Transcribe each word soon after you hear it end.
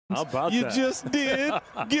How about you that? just did.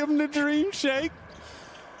 Give him the dream shake.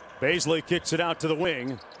 Bazley kicks it out to the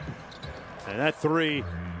wing. And that three,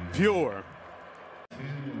 pure.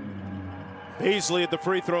 Bazley at the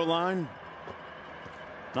free throw line.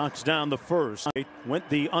 Knocks down the first. Went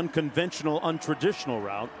the unconventional, untraditional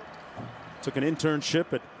route. Took an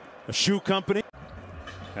internship at a shoe company.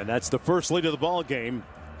 And that's the first lead of the ball game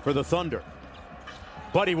for the Thunder.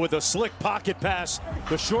 Buddy with a slick pocket pass.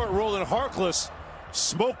 The short roll, and Harkless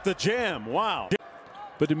smoked the jam. Wow.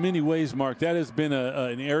 But in many ways, Mark, that has been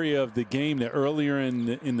an area of the game that earlier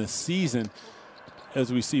in the season,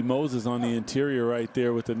 as we see Moses on the interior right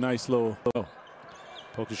there with a nice low.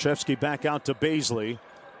 Pokusevski back out to Bazley.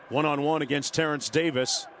 One-on-one against Terrence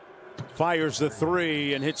Davis. Fires the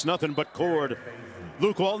three and hits nothing but cord.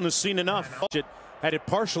 Luke Walton has seen enough. Had it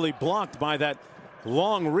partially blocked by that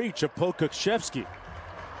long reach of Pokusevski.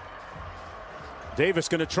 Davis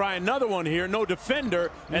going to try another one here. No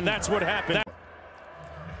defender, and that's what happened.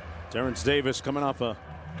 Terrence Davis coming off a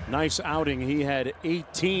nice outing. He had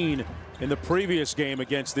 18 in the previous game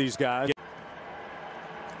against these guys.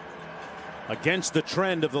 Against the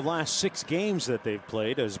trend of the last 6 games that they've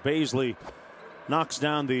played, as Bazley knocks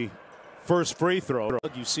down the first free throw.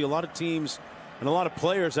 You see a lot of teams and a lot of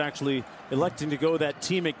players actually electing to go that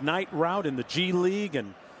Team Ignite route in the G League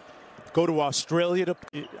and go to Australia.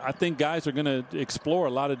 I think guys are going to explore a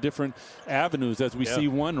lot of different avenues, as we see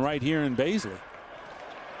one right here in Bazley.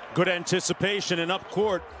 Good anticipation, and up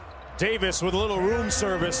court, Davis with a little room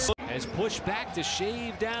service. Has pushed back to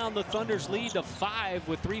shave down the Thunder's lead to 5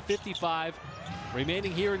 with 3:55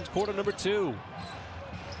 remaining here in quarter number 2.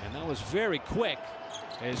 And that was very quick.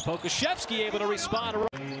 Is Pokusevski able to respond?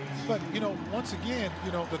 But, once again,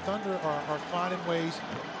 the Thunder are finding ways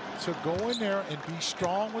to go in there and be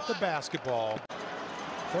strong with the basketball.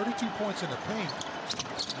 32 points in the paint.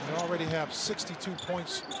 And they already have 62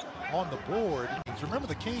 points on the board. Remember,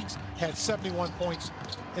 the Kings had 71 points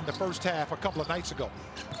in the first half a couple of nights ago.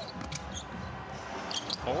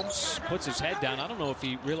 Holmes puts his head down. I don't know if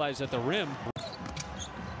he realized at the rim.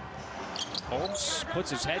 Holmes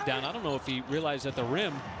puts his head down. I don't know if he realized that the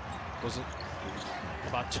rim was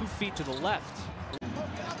about 2 feet to the left.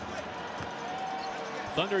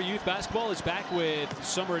 Thunder Youth Basketball is back with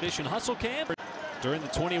Summer Edition Hustle Camp during the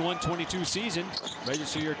 21-22 season.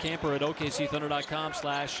 Register your camper at okcthunder.com/.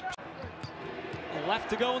 Left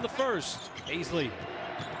to go in the first. Bazley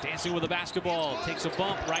dancing with the basketball, takes a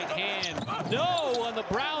bump, right hand. No, on the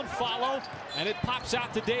Brown follow, and it pops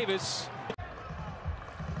out to Davis.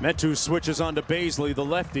 Metu switches on to Bazley, the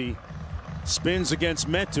lefty. Spins against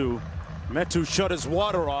Metu. Metu shut his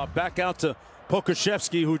water off. Back out to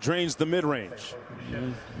Pokusevski, who drains the mid-range.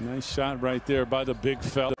 Nice shot right there by the big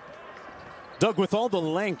fella. Doug, with all the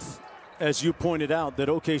length, as you pointed out, that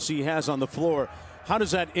OKC has on the floor, how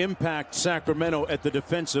does that impact Sacramento at the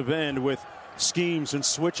defensive end with schemes and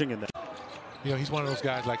switching in that? He's one of those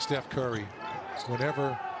guys like Steph Curry.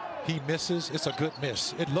 Whenever he misses, it's a good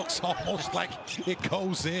miss. It looks almost like it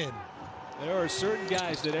goes in. There are certain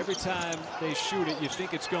guys that every time they shoot it, you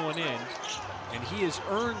think it's going in. And he has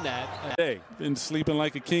earned that. Hey, been sleeping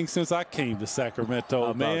like a king since I came to Sacramento,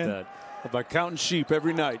 How man. about that? How about counting sheep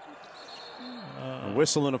every night? A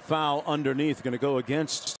whistle and a foul underneath going to go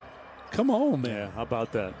against. Come on, man. Yeah, how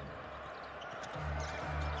about that?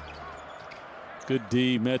 Good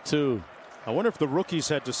D, Metu. I wonder if the rookies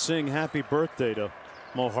had to sing happy birthday to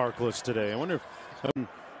Mo Harkless today. I wonder if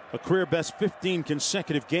a career best 15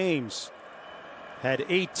 consecutive games, had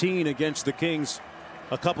 18 against the Kings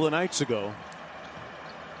a couple of nights ago.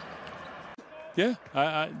 Yeah,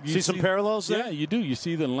 you see some parallels there? Yeah, you do. You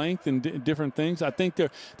see the length and different things. I think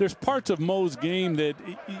there's parts of Mo's game that,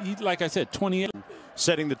 he, like I said, 28.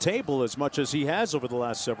 Setting the table as much as he has over the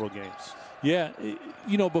last several games. Yeah,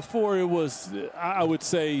 before it was, I would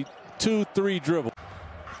say, 2-3 dribble.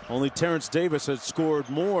 Only Terrence Davis had scored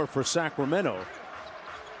more for Sacramento.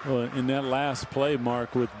 Well, in that last play,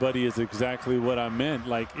 Mark, with Buddy is exactly what I meant.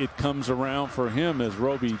 Like, it comes around for him as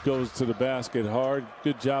Roby goes to the basket hard.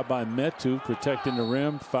 Good job by Metu protecting the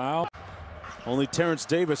rim. Foul. Only Terrence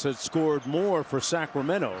Davis had scored more for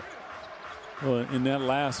Sacramento. Well, in that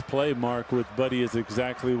last play, Mark, with Buddy is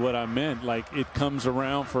exactly what I meant. Like, it comes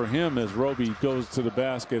around for him as Roby goes to the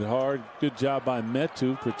basket hard. Good job by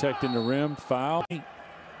Metu protecting the rim. Foul.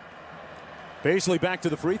 Bazley back to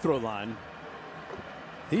the free throw line.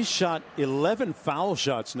 He's shot 11 foul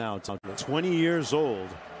shots now. 20 years old.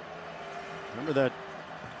 Remember that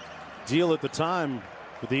deal at the time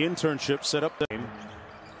with the internship set up the game.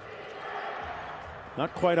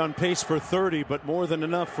 Not quite on pace for 30, but more than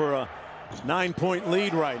enough for a 9-point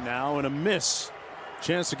lead right now, and a miss.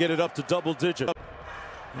 Chance to get it up to double digit.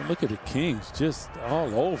 And look at the Kings just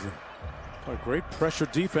all over. A great pressure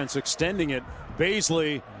defense extending it.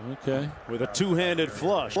 Bazley with a two-handed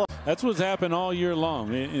flush. That's what's happened all year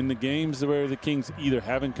long in the games where the Kings either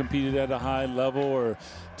haven't competed at a high level or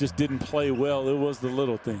just didn't play well. It was the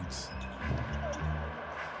little things.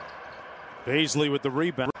 Bazley with the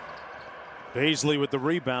rebound. Bazley with the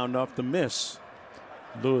rebound off the miss.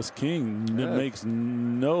 Lewis King takes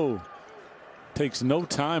no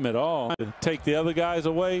time at all to take the other guys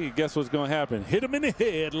away. Guess what's going to happen? Hit him in the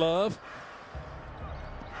head, love.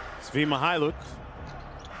 Svi Mihailuk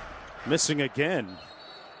missing again.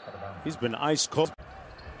 He's been ice cold.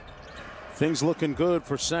 Things looking good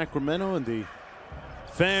for Sacramento and the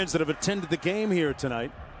fans that have attended the game here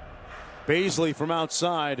tonight. Bazley from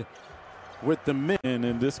outside with the miss. And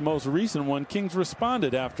in this most recent one, Kings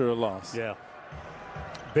responded after a loss. Yeah.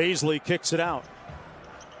 Bazley kicks it out.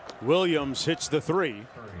 Williams hits the three.